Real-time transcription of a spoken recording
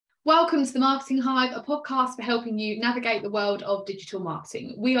Welcome to the Marketing Hive, a podcast for helping you navigate the world of digital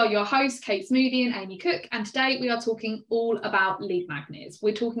marketing. We are your hosts, Kate Smoothy and Amy Cook, and today we are talking all about lead magnets.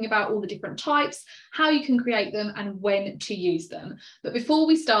 We're talking about all the different types, how you can create them, and when to use them. But before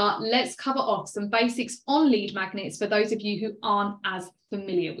we start, let's cover off some basics on lead magnets for those of you who aren't as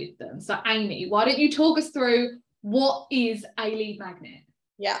familiar with them. So Amy, why don't you talk us through what is a lead magnet?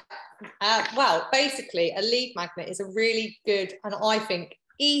 Yeah, well, basically a lead magnet is a really good and I think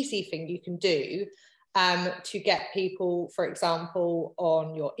easy thing you can do to get people, for example,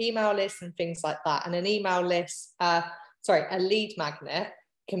 on your email list and things like that. And an email list, a lead magnet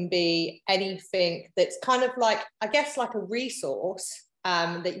can be anything that's kind of like, I guess, like a resource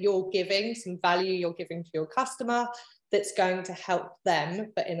that you're giving, some value you're giving to your customer that's going to help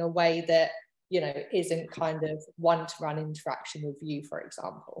them, but in a way that, you know, isn't kind of one-to-one interaction with you, for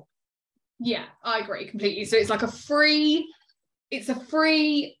example. Yeah, I agree completely. So it's like a free,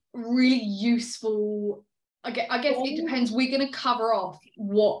 really useful, I guess it depends. We're going to cover off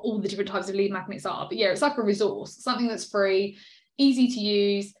what all the different types of lead magnets are. But yeah, it's like a resource, something that's free, easy to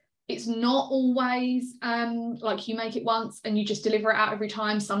use. It's not always like you make it once and you just deliver it out every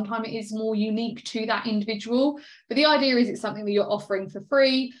time. Sometimes it is more unique to that individual. But the idea is it's something that you're offering for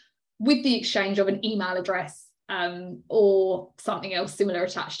free with the exchange of an email address or something else similar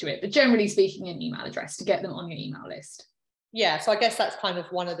attached to it. But generally speaking, an email address to get them on your email list. Yeah, so I guess that's kind of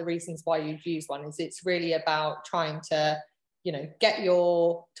one of the reasons why you'd use one, is it's really about trying to, you know, get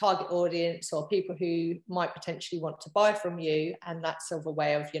your target audience or people who might potentially want to buy from you. And that's sort of a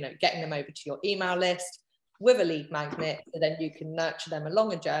way of, you know, getting them over to your email list with a lead magnet, so then you can nurture them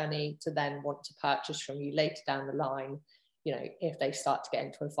along a journey to then want to purchase from you later down the line, you know, if they start to get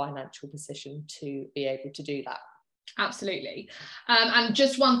into a financial position to be able to do that. Absolutely. And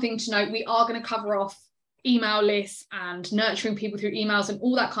just one thing to note, we are going to cover off email lists and nurturing people through emails and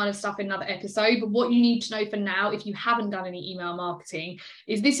all that kind of stuff in another episode. But what you need to know for now, if you haven't done any email marketing,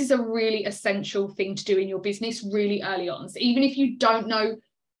 is this is a really essential thing to do in your business really early on. So even if you don't know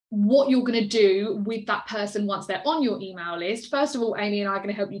what you're going to do with that person once they're on your email list, first of all, Amy and I are going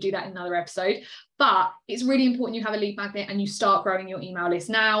to help you do that in another episode. But it's really important you have a lead magnet and you start growing your email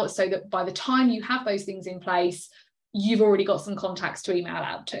list now, so that by the time you have those things in place, you've already got some contacts to email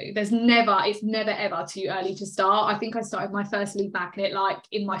out to. It's never ever too early to start. I think I started my first lead magnet like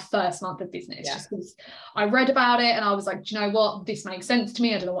in my first month of business, just because I read about it and I was like, do you know what, this makes sense to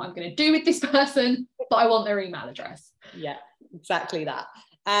me. I don't know what I'm going to do with this person, but I want their email address. Yeah, exactly that.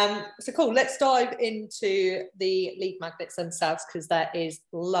 So cool, let's dive into the lead magnets themselves, because there is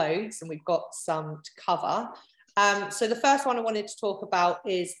loads and we've got some to cover. So the first one I wanted to talk about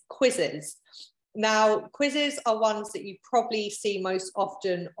is quizzes. Now, quizzes are ones that you probably see most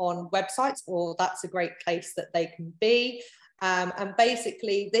often on websites, or that's a great place that they can be. And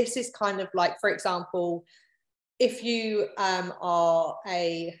basically, this is kind of like, for example, if you are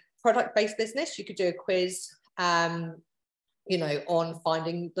a product-based business, you could do a quiz, you know, on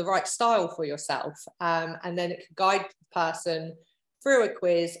finding the right style for yourself. And then it could guide the person through a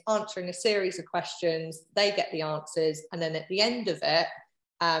quiz, answering a series of questions. They get the answers. And then at the end of it,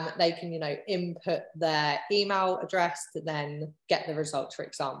 they can, you know, input their email address to then get the results, for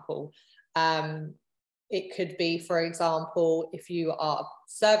example. It could be, for example, if you are a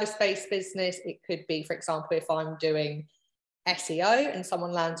service-based business, it could be, for example, if I'm doing SEO and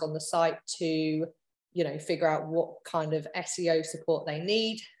someone lands on the site to, you know, figure out what kind of SEO support they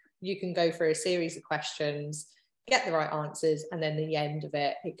need, you can go through a series of questions, get the right answers, and then at the end of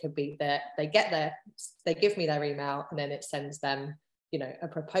it, it could be that they give me their email, and then it sends them, you know, a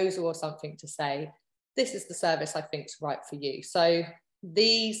proposal or something to say, this is the service I think is right for you. So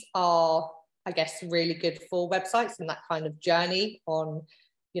these are, I guess, really good for websites and that kind of journey on,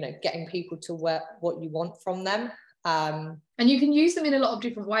 you know, getting people to work what you want from them. And you can use them in a lot of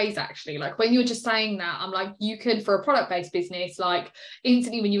different ways, actually. Like when you're just saying that, I'm like, you can, for a product-based business, like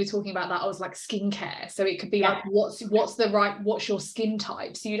instantly when you were talking about that, I was like skincare. So it could be like, what's your skin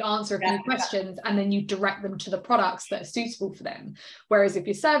type? So you'd answer a few questions and then you direct them to the products that are suitable for them. Whereas if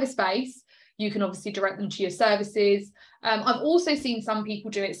you're service-based, you can obviously direct them to your services. I've also seen some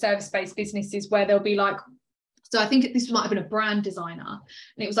people do it, service-based businesses, where they'll be like, so I think this might have been a brand designer,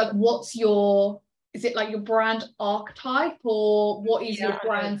 and it was like, is it like your brand archetype, or what is your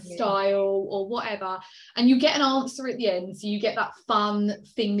brand style, or whatever? And you get an answer at the end. So you get that fun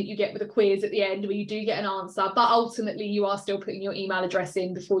thing that you get with a quiz at the end, where you do get an answer, but ultimately you are still putting your email address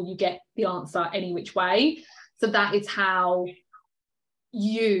in before you get the answer any which way. So that is how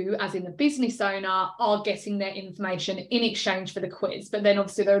you, as in the business owner, are getting their information in exchange for the quiz. But then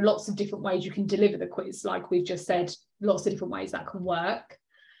obviously there are lots of different ways you can deliver the quiz. Like we've just said, lots of different ways that can work.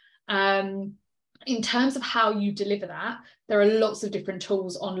 In terms of how you deliver that, there are lots of different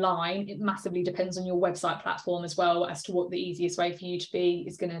tools online. It massively depends on your website platform as well as to what the easiest way for you to be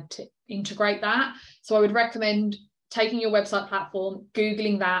is going to integrate that. So I would recommend taking your website platform,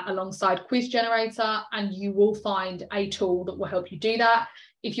 Googling that alongside quiz generator, and you will find a tool that will help you do that.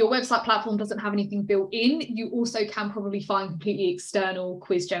 If your website platform doesn't have anything built in, you also can probably find completely external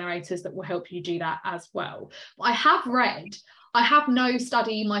quiz generators that will help you do that as well. I have no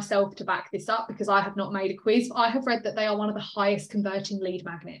study myself to back this up because I have not made a quiz, but I have read that they are one of the highest converting lead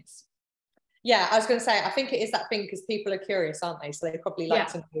magnets. Yeah, I was going to say, I think it is that thing because people are curious, aren't they? So they probably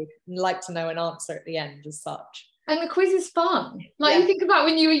like to know an answer at the end as such. And the quiz is fun. Like you think about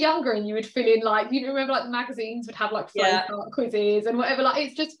when you were younger and you would fill in like, you remember like the magazines would have like quizzes and whatever, like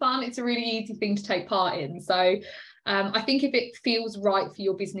it's just fun. It's a really easy thing to take part in. So I think if it feels right for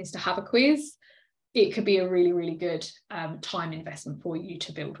your business to have a quiz, it could be a really, really good time investment for you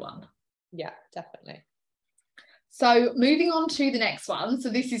to build one. Yeah, definitely. So moving on to the next one. So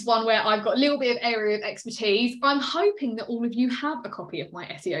this is one where I've got a little bit of area of expertise. I'm hoping that all of you have a copy of my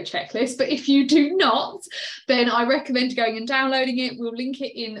SEO checklist, but if you do not, then I recommend going and downloading it. We'll link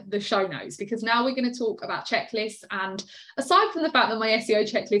it in the show notes because now we're going to talk about checklists. And aside from the fact that my SEO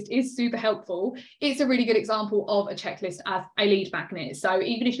checklist is super helpful, it's a really good example of a checklist as a lead magnet. So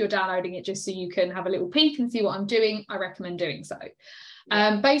even if you're downloading it just so you can have a little peek and see what I'm doing, I recommend doing so.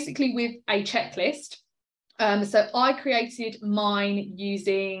 Basically with a checklist, so I created mine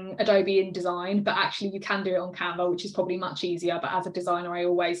using Adobe InDesign, but actually you can do it on Canva, which is probably much easier. But as a designer, I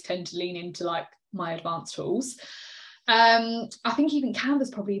always tend to lean into like my advanced tools. I think even Canva's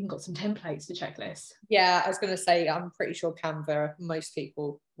probably even got some templates for checklists. Yeah, I was going to say, I'm pretty sure Canva, most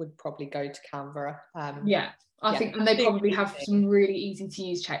people would probably go to Canva. I think, and they probably have some really easy to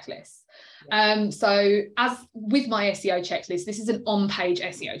use checklists. So as with my SEO checklist, this is an on-page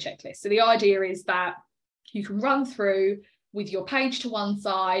SEO checklist. So the idea is that you can run through with your page to one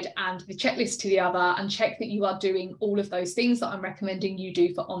side and the checklist to the other and check that you are doing all of those things that I'm recommending you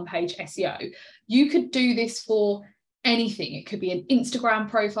do for on-page SEO. You could do this for anything. It could be an Instagram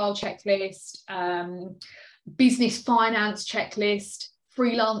profile checklist, business finance checklist,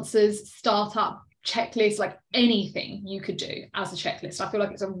 freelancers, startup checklist, like anything you could do as a checklist. I feel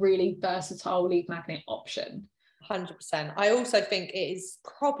like it's a really versatile lead magnet option. 100%. I also think it is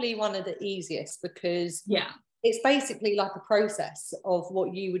probably one of the easiest because it's basically like a process of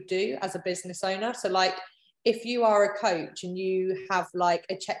what you would do as a business owner. So like if you are a coach and you have like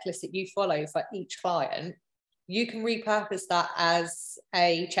a checklist that you follow for each client, you can repurpose that as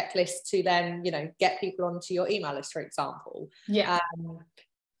a checklist to then, you know, get people onto your email list, for example.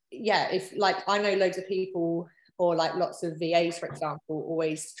 If like I know loads of people or like lots of VAs, for example,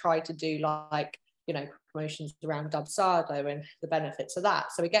 always try to do like, you know, promotions around Dubsado and the benefits of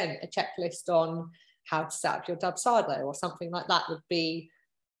that. So again, a checklist on how to set up your Dubsado or something like that would be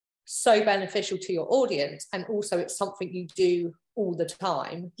so beneficial to your audience. And also it's something you do all the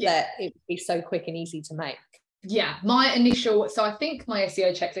time that it would be so quick and easy to make. So I think my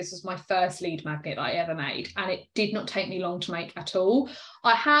SEO checklist was my first lead magnet that I ever made, and it did not take me long to make at all.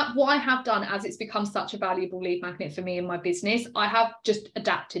 What I have done, as it's become such a valuable lead magnet for me in my business, I have just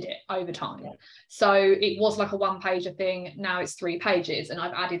adapted it over time. So it was like a one-pager thing, now it's 3 pages, and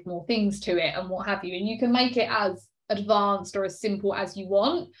I've added more things to it and what have you, and you can make it as advanced or as simple as you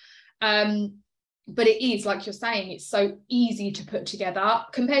want. But it is, like you're saying, it's so easy to put together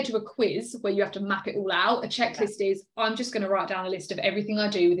compared to a quiz where you have to map it all out. A checklist is, I'm just going to write down a list of everything I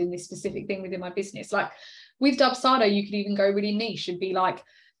do within this specific thing within my business. Like with Dubsado, you could even go really niche and be like,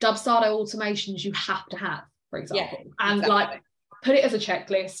 Dubsado automations you have to have, for example. And like put it as a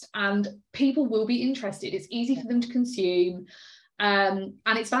checklist and people will be interested. It's easy for them to consume and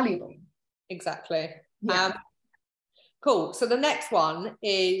it's valuable. Exactly. Cool. So the next one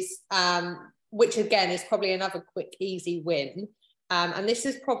is... which again is probably another quick, easy win. And this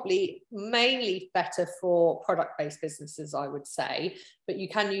is probably mainly better for product-based businesses, I would say, but you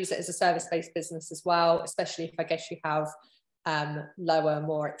can use it as a service-based business as well, especially if I guess you have lower,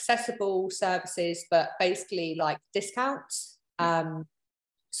 more accessible services, but basically like discounts.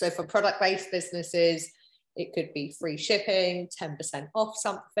 So for product-based businesses, it could be free shipping, 10% off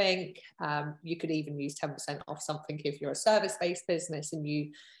something. You could even use 10% off something if you're a service-based business and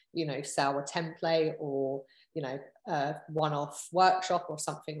you know, sell a template or, you know, a one-off workshop or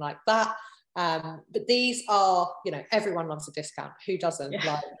something like that. But these are, you know, everyone loves a discount. Who doesn't?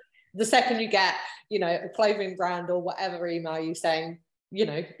 Like the second you get, you know, a clothing brand or whatever email you saying, you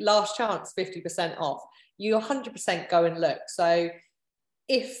know, last chance, 50% off, you 100% go and look. So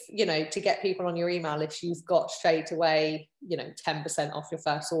if, you know, to get people on your email list, you've got straight away, you know, 10% off your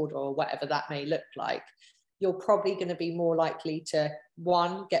first order or whatever that may look like, you're probably going to be more likely to,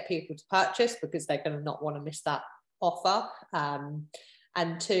 one, get people to purchase because they're going to not want to miss that offer.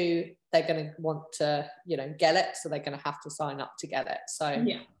 And two, they're going to want to, you know, get it. So they're going to have to sign up to get it. So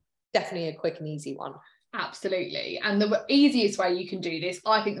yeah, definitely a quick and easy one. Absolutely. And the easiest way you can do this,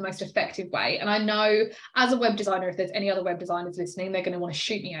 I think the most effective way, and I know as a web designer, if there's any other web designers listening, they're going to want to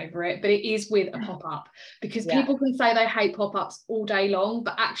shoot me over it, but it is with a pop-up, because people can say they hate pop-ups all day long,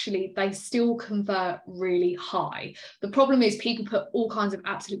 but actually they still convert really high. The problem is people put all kinds of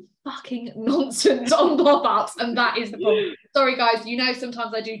absolute fucking nonsense on pop-ups, and that is the problem. Sorry guys, you know,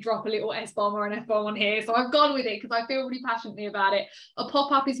 sometimes I do drop a little S-bomb or an F-bomb on here, so I've gone with it because I feel really passionately about it. A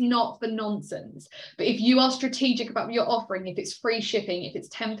pop-up is not for nonsense, but if you are strategic about what you're offering, if it's free shipping, if it's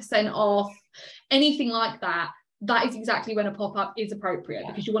 10% off, anything like that, that is exactly when a pop-up is appropriate,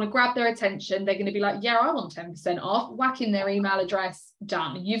 because you want to grab their attention. They're going to be like, yeah, I want 10% off, whack in their email address,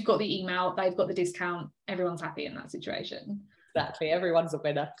 done. You've got the email, they've got the discount, everyone's happy in that situation. Exactly, everyone's a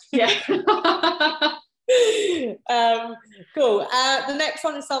winner. Yeah. Cool. The next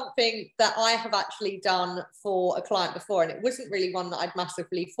one is something that I have actually done for a client before, and it wasn't really one that I'd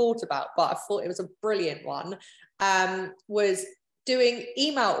massively thought about, but I thought it was a brilliant one. Was doing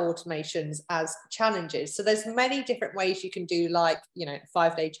email automations as challenges. So there's many different ways you can do, like, you know,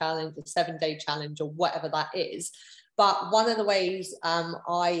 5-day challenge, a 7-day challenge, or whatever that is. But one of the ways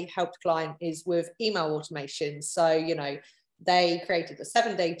I helped client is with email automations. So, you know, they created a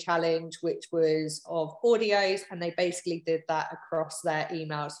 7-day challenge, which was of audios, and they basically did that across their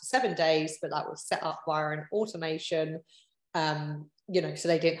emails for 7 days, but that was set up via an automation, you know, so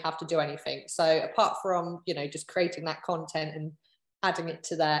they didn't have to do anything. So apart from, you know, just creating that content and adding it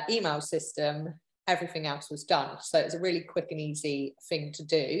to their email system, everything else was done. So it's a really quick and easy thing to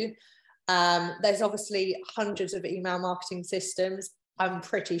do. There's obviously hundreds of email marketing systems. I'm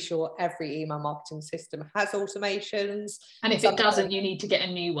pretty sure every email marketing system has automations. And if it doesn't, you need to get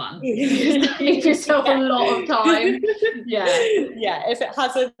a new one. Save yourself a lot of time. Yeah. Yeah, if it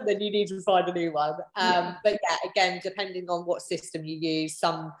hasn't, then you need to find a new one. But yeah, again, depending on what system you use,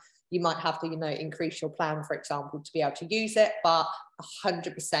 some you might have to, you know, increase your plan, for example, to be able to use it, but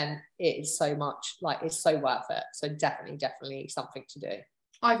 100% it is so much, like, it's so worth it. So definitely something to do.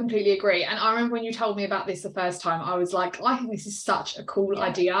 I completely agree. And I remember when you told me about this the first time, I was like, I think this is such a cool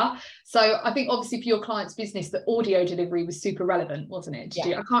idea. So I think obviously for your client's business, the audio delivery was super relevant, wasn't it?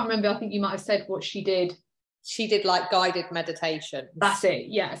 I can't remember. I think you might have said what she did. She did like guided meditation. That's it.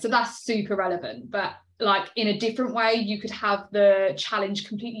 Yeah. So that's super relevant. But like in a different way, you could have the challenge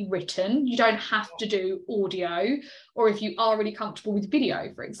completely written. You don't have to do audio, or if you are really comfortable with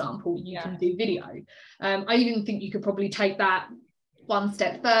video, for example, you can do video. I even think you could probably take that one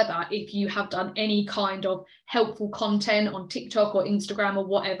step further. If you have done any kind of helpful content on TikTok or Instagram or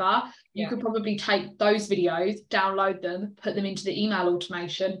whatever, you could probably take those videos, download them, put them into the email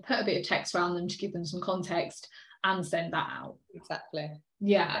automation, put a bit of text around them to give them some context, and send that out. Exactly.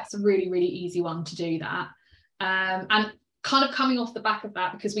 Yeah, it's a really, really easy one to do that. And kind of coming off the back of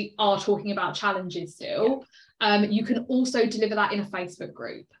that, because we are talking about challenges still, you can also deliver that in a Facebook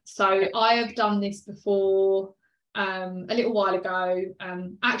group. So I have done this before a little while ago.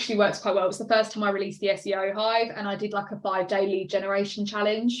 Actually works quite well. It was the first time I released the SEO Hive, and I did like a 5-day lead generation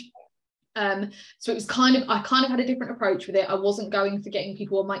challenge. So it was I kind of had a different approach with it. I wasn't going for getting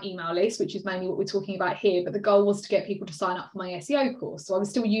people on my email list, which is mainly what we're talking about here, but the goal was to get people to sign up for my SEO course. So I was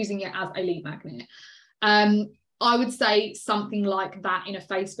still using it as a lead magnet. I would say something like that in a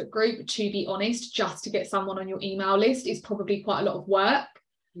Facebook group, to be honest, just to get someone on your email list is probably quite a lot of work.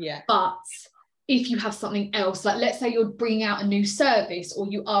 Yeah. But if you have something else, like let's say you're bringing out a new service, or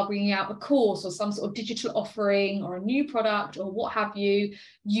you are bringing out a course or some sort of digital offering or a new product or what have you,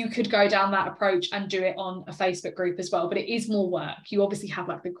 you could go down that approach and do it on a Facebook group as well. But it is more work. You obviously have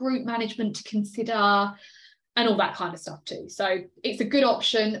like the group management to consider and all that kind of stuff too. So it's a good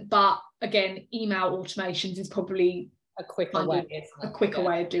option, but again, email automations is probably a quicker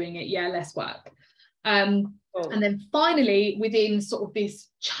way of doing it. Yeah, less work. And then finally, within sort of this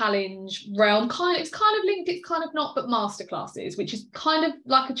challenge realm, it's kind of linked, it's kind of not, but masterclasses, which is kind of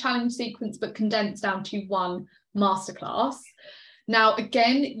like a challenge sequence, but condensed down to one masterclass. Now,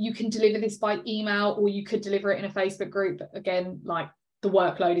 again, you can deliver this by email, or you could deliver it in a Facebook group. But again, like the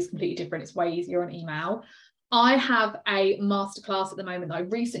workload is completely different. It's way easier on email. I have a masterclass at the moment that I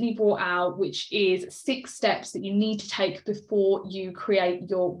recently brought out, which is 6 steps that you need to take before you create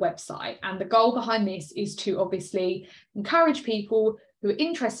your website. And the goal behind this is to obviously encourage people who are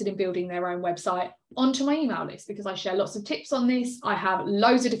interested in building their own website onto my email list, because I share lots of tips on this. I have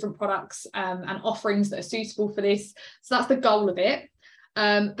loads of different products and offerings that are suitable for this. So that's the goal of it.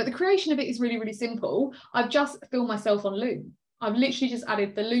 But the creation of it is really, really simple. I've just filmed myself on Loom. I've literally just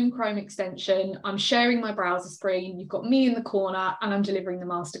added the Loom Chrome extension. I'm sharing my browser screen. You've got me in the corner and I'm delivering the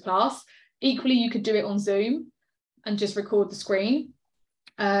masterclass. Equally, you could do it on Zoom and just record the screen.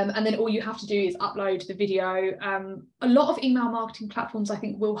 And then all you have to do is upload the video. A lot of email marketing platforms, I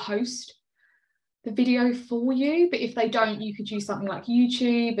think, will host the video for you. But if they don't, you could use something like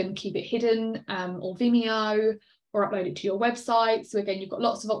YouTube and keep it hidden, or Vimeo, or upload it to your website. So again, you've got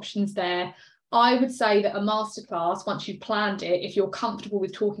lots of options there. I would say that a masterclass, once you've planned it, if you're comfortable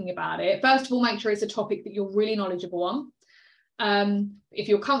with talking about it, first of all, make sure it's a topic that you're really knowledgeable on. If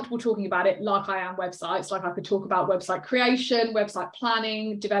you're comfortable talking about it, like I am websites, like I could talk about website creation, website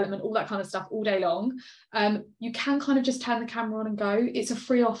planning, development, all that kind of stuff all day long. You can kind of just turn the camera on and go. It's a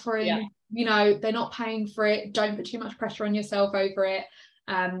free offering. Yeah. You know, they're not paying for it. Don't put too much pressure on yourself over it.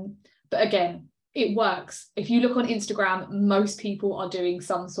 But again, it works. If you look on Instagram, most people are doing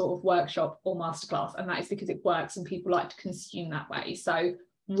some sort of workshop or masterclass, and that is because it works and people like to consume that way. So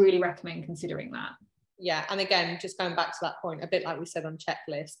really recommend considering that. Yeah, and again, just going back to that point, a bit like we said on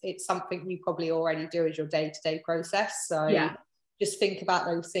checklist, it's something you probably already do as your day-to-day process. So yeah, just think about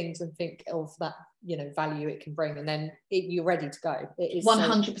those things and think of that, you know, value it can bring, and then you're ready to go. It is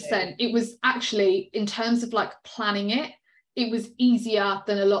 100%. It was actually, in terms of like planning it was easier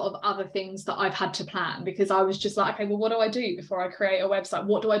than a lot of other things that I've had to plan, because I was just like, okay, well, what do I do before I create a website?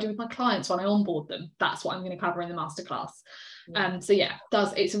 What do I do with my clients when I onboard them? That's what I'm going to cover in the masterclass. So yeah,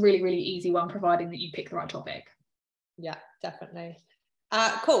 it's a really, really easy one, providing that you pick the right topic. Yeah, definitely.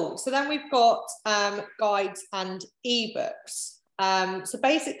 Cool. So then we've got guides and ebooks. So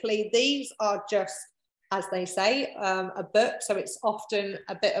basically these are just, as they say, a book. So it's often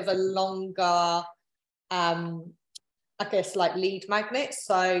a bit of a longer, I guess, like lead magnets.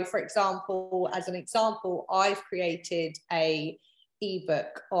 So for example, as an example, I've created a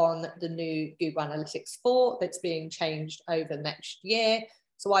ebook on the new Google Analytics 4 that's being changed over next year.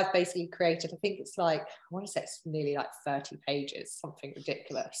 So I've basically created, I think it's like, I want to say it's nearly like 30 pages, something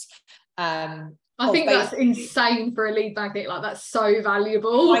ridiculous. I think that's insane for a lead magnet. Like, that's so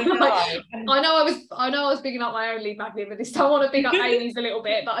valuable. I know. Like, I know I was picking up my own lead magnet, but this time I want to pick up Amy's a little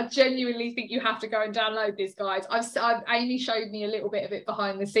bit. But I genuinely think you have to go and download this, guys. Amy showed me a little bit of it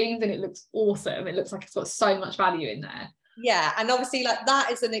behind the scenes, and it looks awesome. It looks like it's got so much value in there. Yeah, and obviously, like,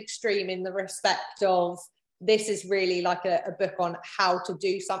 that is an extreme in the respect of, this is really like a book on how to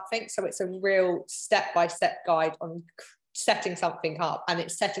do something. So it's a real step-by-step guide on setting something up, and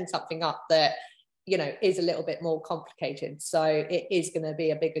it's setting something up that, you know, is a little bit more complicated. So it is going to be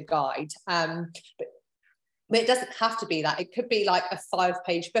a bigger guide. But it doesn't have to be that. It could be like a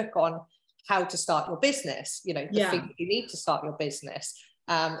 5-page book on how to start your business, you know, the things you need to start your business,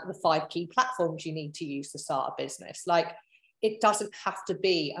 the 5 key platforms you need to use to start a business. Like, it doesn't have to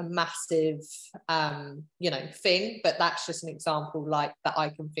be a massive, you know, thing, but that's just an example like that I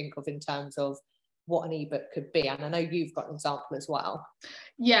can think of in terms of what an ebook could be. And I know you've got an example as well.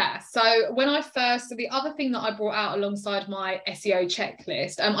 Yeah, so the other thing that I brought out alongside my SEO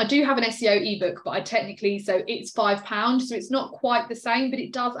checklist, I do have an SEO ebook, but so it's £5, so it's not quite the same, but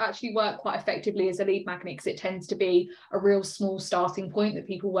it does actually work quite effectively as a lead magnet, because it tends to be a real small starting point that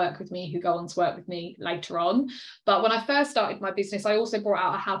people work with me who go on to work with me later on. But when I first started my business, I also brought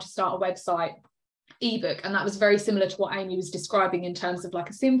out a how to start a website ebook, and that was very similar to what Amy was describing, in terms of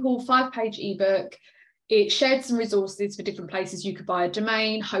like a simple 5-page ebook. It shared some resources for different places you could buy a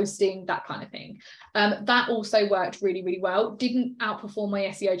domain, hosting, that kind of thing. That also worked really, really well. Didn't outperform my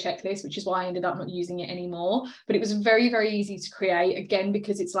SEO checklist, which is why I ended up not using it anymore. But it was very, very easy to create, again,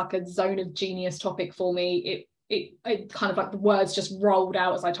 because it's like a zone of genius topic for me. It kind of like the words just rolled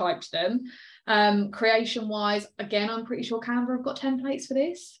out as I typed them. Creation wise, again, I'm pretty sure Canva have got templates for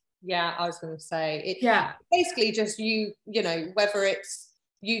this. Yeah, I was going to say basically just you know, whether it's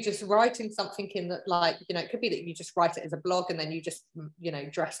you just writing something in that, like, you know, it could be that you just write it as a blog and then you just, you know,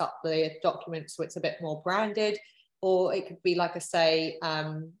 dress up the document so it's a bit more branded, or it could be like I say,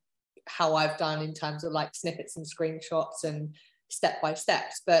 how I've done in terms of like snippets and screenshots and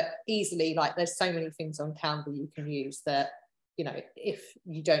step-by-steps. But easily, like, there's so many things on Canva you can use that, you know, if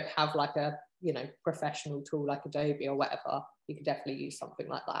you don't have like a, you know, professional tool like Adobe or whatever, you could definitely use something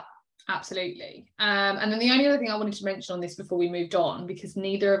like that. Absolutely. And then the only other thing I wanted to mention on this before we moved on, because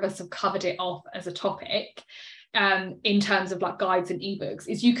neither of us have covered it off as a topic, in terms of like guides and ebooks,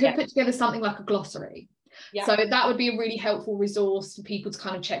 is you could put together something like a glossary. Yeah. So that would be a really helpful resource for people to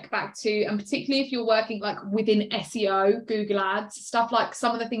kind of check back to, and particularly if you're working like within SEO, Google Ads, stuff like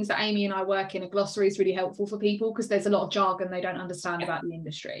some of the things that Amy and I work in, a glossary is really helpful for people because there's a lot of jargon they don't understand about the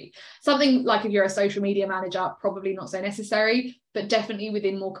industry. Something like if you're a social media manager, probably not so necessary, but definitely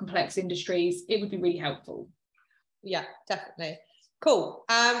within more complex industries, it would be really helpful. Yeah, definitely. Cool.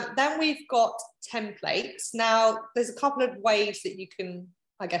 Then we've got templates. Now, there's a couple of ways that you can,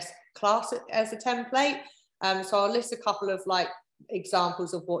 I guess, class it as a template. So I'll list a couple of like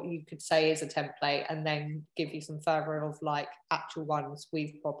examples of what you could say is a template, and then give you some further of like actual ones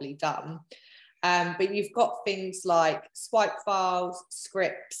we've probably done. But you've got things like swipe files,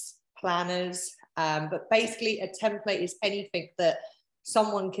 scripts, planners. But basically, a template is anything that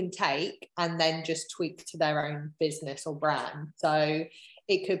someone can take and then just tweak to their own business or brand. So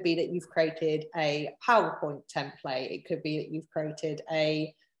it could be that you've created a PowerPoint template. It could be that you've created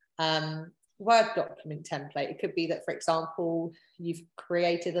a Word document template. It could be that, for example, you've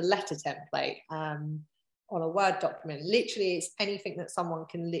created a letter template on a Word document. Literally, it's anything that someone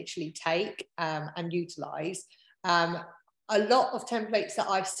can literally take and utilize. A lot of templates that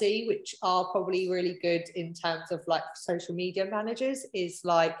I see, which are probably really good in terms of like social media managers, is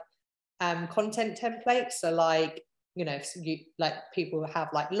like content templates. So like, you know, so you, like people have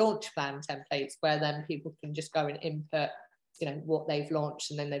like launch plan templates where then people can just go and input, you know, what they've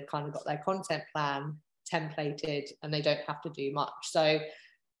launched, and then they've kind of got their content plan templated and they don't have to do much. So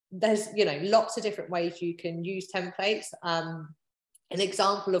there's, you know, lots of different ways you can use templates. An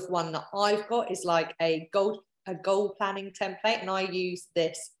example of one that I've got is like a goal planning template, and I use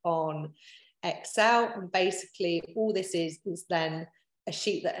this on Excel, and basically all this is then a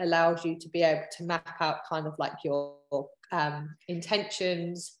sheet that allows you to be able to map out kind of like your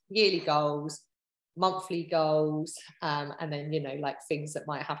intentions, yearly goals, monthly goals, and then, you know, like things that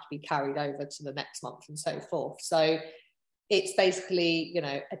might have to be carried over to the next month and so forth. So it's basically, you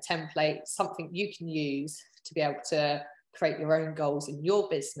know, a template, something you can use to be able to create your own goals in your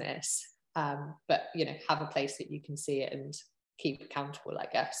business, but, you know, have a place that you can see it and keep accountable, I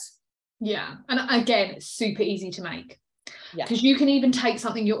guess. Yeah, and again, it's super easy to make. Yeah, because you can even take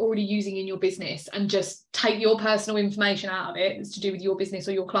something you're already using in your business and just take your personal information out of it, it's to do with your business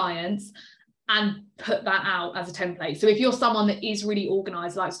or your clients, and put that out as a template. So if you're someone that is really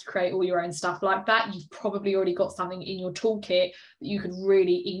organized, likes to create all your own stuff like that, you've probably already got something in your toolkit that you could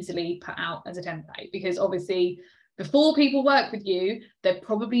really easily put out as a template, because obviously before people work with you, they're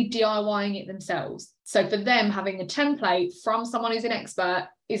probably DIYing it themselves. So for them, having a template from someone who's an expert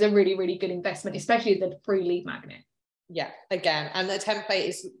is a really, really good investment, especially the free lead magnet. Yeah, again, and the template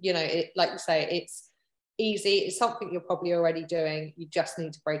is, you know, it, like you say, it's easy. It's something you're probably already doing. You just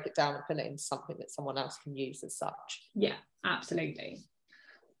need to break it down and put it into something that someone else can use as such. Yeah, absolutely.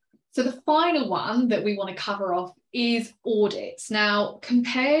 So the final one that we want to cover off is audits. Now,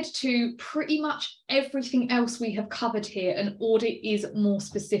 compared to pretty much everything else we have covered here, an audit is more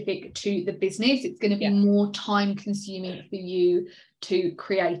specific to the business. It's going to be more time consuming for you to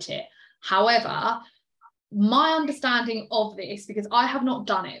create it. However, my understanding of this, because I have not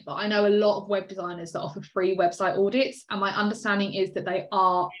done it, but I know a lot of web designers that offer free website audits, and my understanding is that they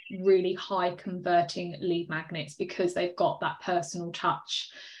are really high converting lead magnets because they've got that personal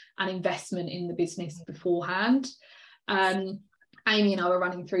touch and investment in the business beforehand. Amy and I were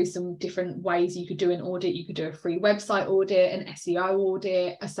running through some different ways you could do an audit. You could do a free website audit, an SEO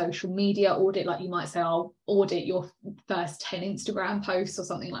audit, a social media audit, like you might say, I'll audit your first 10 Instagram posts or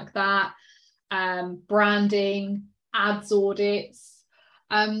something like that. Branding, ads audits,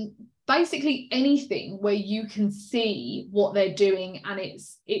 basically anything where you can see what they're doing and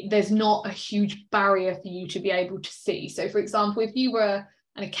there's not a huge barrier for you to be able to see. So for example, if you were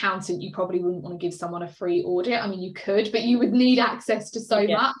an accountant, you probably wouldn't want to give someone a free audit. I mean, you could, but you would need access to so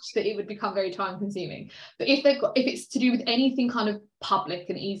much that it would become very time consuming. But if it's to do with anything kind of public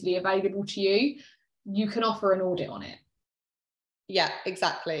and easily available to you, you can offer an audit on it. Yeah,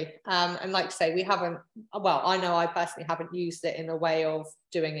 exactly. And like I say, we haven't, well, I know I personally haven't used it in a way of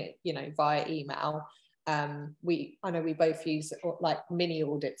doing it, you know, via email. I know we both use like mini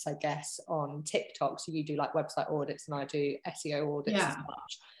audits, I guess, on TikTok. So you do like website audits and I do SEO audits as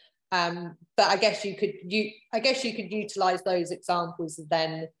much. But I guess you could utilize those examples of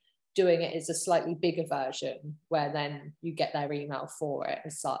then doing it as a slightly bigger version where then you get their email for it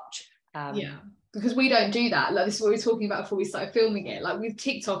as such. Because we don't do that. Like, this is what we were talking about before we started filming it. Like with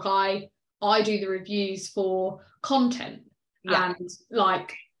TikTok, I do the reviews for content and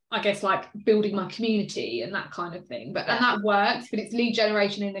like, I guess, like building my community and that kind of thing. But and that works, but it's lead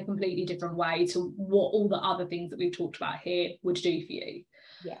generation in a completely different way to what all the other things that we've talked about here would do for you.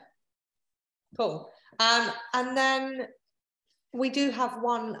 Yeah. Cool. And then we do have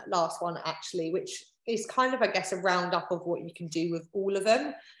one last one actually, which is kind of, I guess, a roundup of what you can do with all of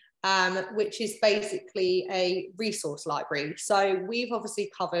them, which is basically a resource library. So we've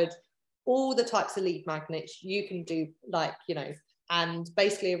obviously covered all the types of lead magnets you can do, like, you know, and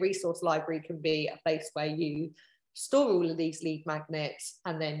basically a resource library can be a place where you store all of these lead magnets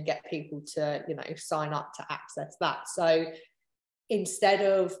and then get people to, you know, sign up to access that. So instead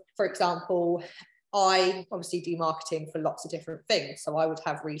of, for example, I obviously do marketing for lots of different things, so I would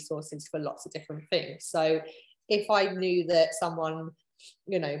have resources for lots of different things. So if I knew that someone,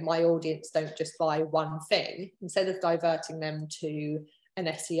 you know, my audience don't just buy one thing, instead of diverting them to an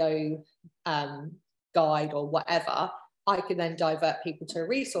SEO guide or whatever, I can then divert people to a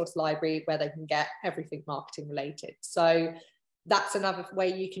resource library where they can get everything marketing related. So that's another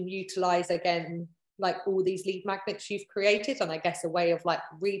way you can utilize, again, like all these lead magnets you've created, and I guess a way of like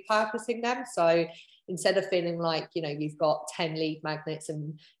repurposing them. So instead of feeling like, you know, you've got 10 lead magnets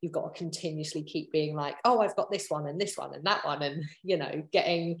and you've got to continuously keep being like, oh, I've got this one and this one and that one, and, you know,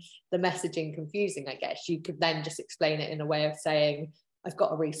 getting the messaging confusing, I guess you could then just explain it in a way of saying, I've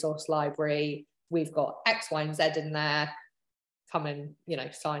got a resource library, we've got X, Y, and Z in there, come and, you know,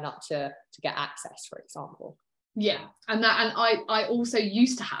 sign up to get access, for example. Yeah, and I also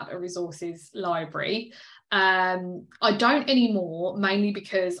used to have a resources library. I don't anymore, mainly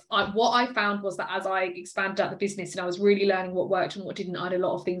because what I found was that as I expanded out the business and I was really learning what worked and what didn't, I had a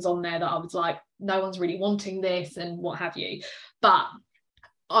lot of things on there that I was like, no one's really wanting this and what have you. But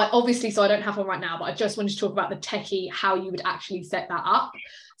I obviously, so I don't have one right now, but I just wanted to talk about the techie, how you would actually set that up.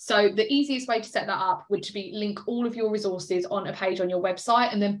 So the easiest way to set that up would be link all of your resources on a page on your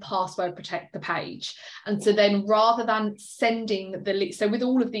website and then password protect the page. And so then rather than sending the, so with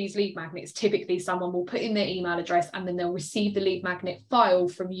all of these lead magnets, typically someone will put in their email address and then they'll receive the lead magnet file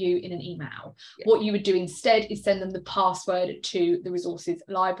from you in an email. Yeah. What you would do instead is send them the password to the resources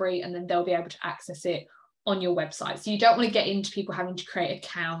library and then they'll be able to access it on your website. So you don't want to get into people having to create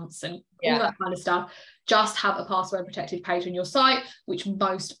accounts and all that kind of stuff. Just have a password protected page on your site, which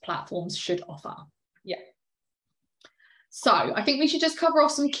most platforms should offer. Yeah. So I think we should just cover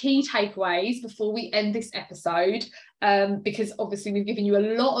off some key takeaways before we end this episode, because obviously we've given you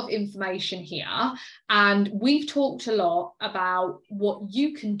a lot of information here and we've talked a lot about what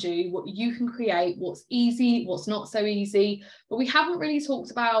you can do, what you can create, what's easy, what's not so easy, but we haven't really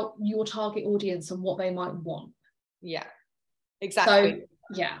talked about your target audience and what they might want. Yeah, exactly.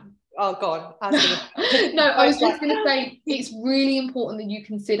 So, yeah. Oh God. No, I was just going to say it's really important that you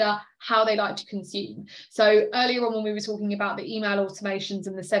consider how they like to consume. So earlier on when we were talking about the email automations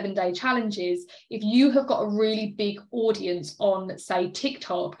and the 7-day challenges, if you have got a really big audience on, say,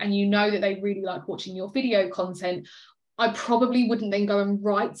 TikTok, and you know that they really like watching your video content, I probably wouldn't then go and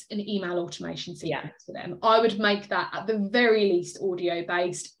write an email automation sequence for them. I would make that at the very least audio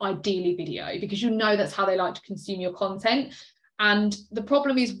based, ideally video, because you know that's how they like to consume your content. And the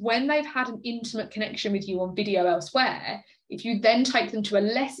problem is when they've had an intimate connection with you on video elsewhere, if you then take them to a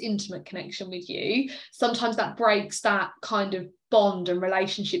less intimate connection with you, sometimes that breaks that kind of bond and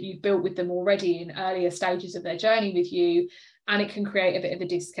relationship you've built with them already in earlier stages of their journey with you, and it can create a bit of a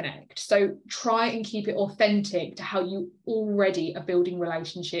disconnect. So try and keep it authentic to how you already are building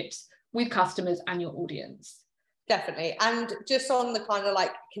relationships with customers and your audience. Definitely. And just on the kind of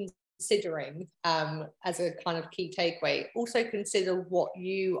like considering as a kind of key takeaway, also consider what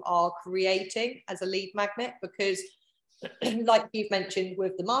you are creating as a lead magnet, because like you've mentioned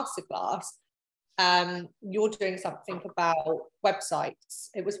with the masterclass, you're doing something about websites.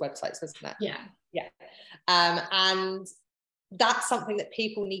 It was websites, wasn't it? Yeah. And that's something that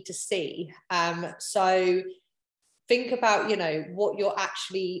people need to see. So think about, you know, what you're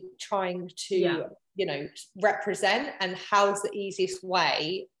actually trying to you know, represent, and how's the easiest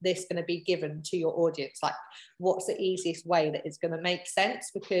way this going to be given to your audience. Like, what's the easiest way that it's going to make sense?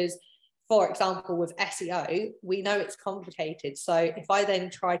 Because, for example, with SEO, we know it's complicated. So if I then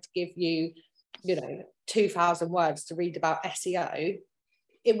try to give you, you know, 2,000 words to read about SEO,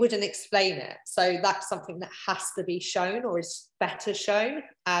 it wouldn't explain it. So that's something that has to be shown, or is better shown.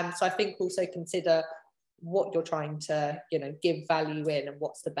 So I think also consider what you're trying to, you know, give value in, and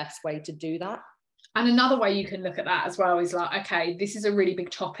what's the best way to do that. And another way you can look at that as well is like, okay, this is a really big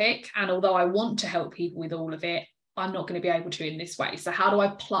topic, and although I want to help people with all of it, I'm not going to be able to in this way. So how do I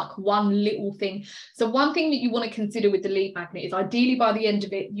pluck one little thing? So one thing that you want to consider with the lead magnet is, ideally by the end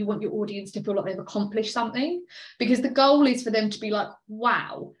of it, you want your audience to feel like they've accomplished something, because the goal is for them to be like,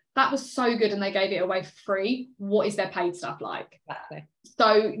 wow, that was so good and they gave it away for free. What is their paid stuff like? Exactly.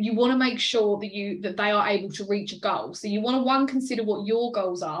 So you want to make sure that they are able to reach a goal. So you want to consider what your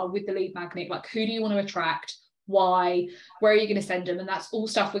goals are with the lead magnet. Like, who do you want to attract? Why? Where are you going to send them? And that's all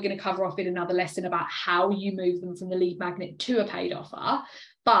stuff we're going to cover off in another lesson about how you move them from the lead magnet to a paid offer.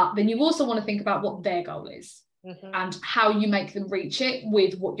 But then you also want to think about what their goal is. And how you make them reach it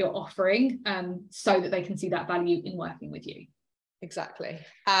with what you're offering, so that they can see that value in working with you. Exactly.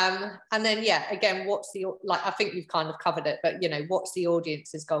 And then, yeah, again, what's the, like, I think you've kind of covered it, but, you know, what's the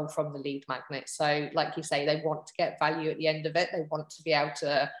audience's goal from the lead magnet? So like you say, they want to get value at the end of it. They want to be able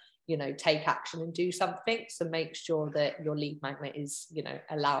to, you know, take action and do something. So make sure that your lead magnet is, you know,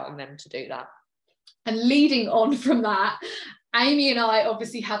 allowing them to do that. And leading on from that, Amy and I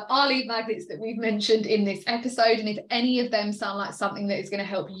obviously have our lead magnets that we've mentioned in this episode. And if any of them sound like something that is going to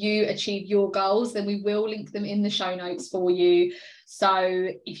help you achieve your goals, then we will link them in the show notes for you. So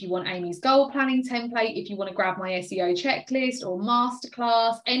if you want Amy's goal planning template, if you want to grab my SEO checklist or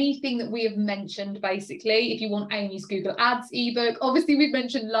masterclass, anything that we have mentioned, basically, if you want Amy's Google Ads ebook, obviously we've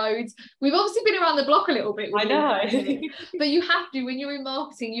mentioned loads. We've obviously been around the block a little bit. I know. But you have to, when you're in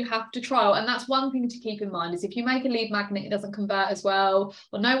marketing, you have to trial. And that's one thing to keep in mind, is if you make a lead magnet, it doesn't convert as well,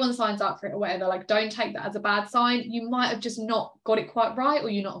 or no one signs up for it or whatever, like, don't take that as a bad sign. You might have just not got it quite right, or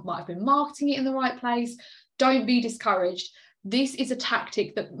you might have been marketing it in the right place. Don't be discouraged. This is a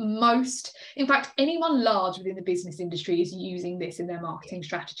tactic that in fact, anyone large within the business industry is using this in their marketing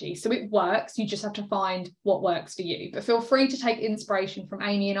strategy. So it works. You just have to find what works for you. But feel free to take inspiration from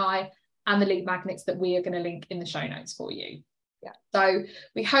Amy and I and the lead magnets that we are going to link in the show notes for you. Yeah. So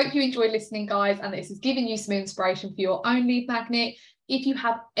we hope you enjoyed listening, guys, and this has given you some inspiration for your own lead magnet. If you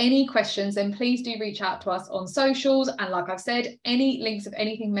have any questions, then please do reach out to us on socials. And like I've said, any links of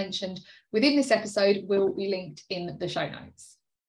anything mentioned within this episode will be linked in the show notes.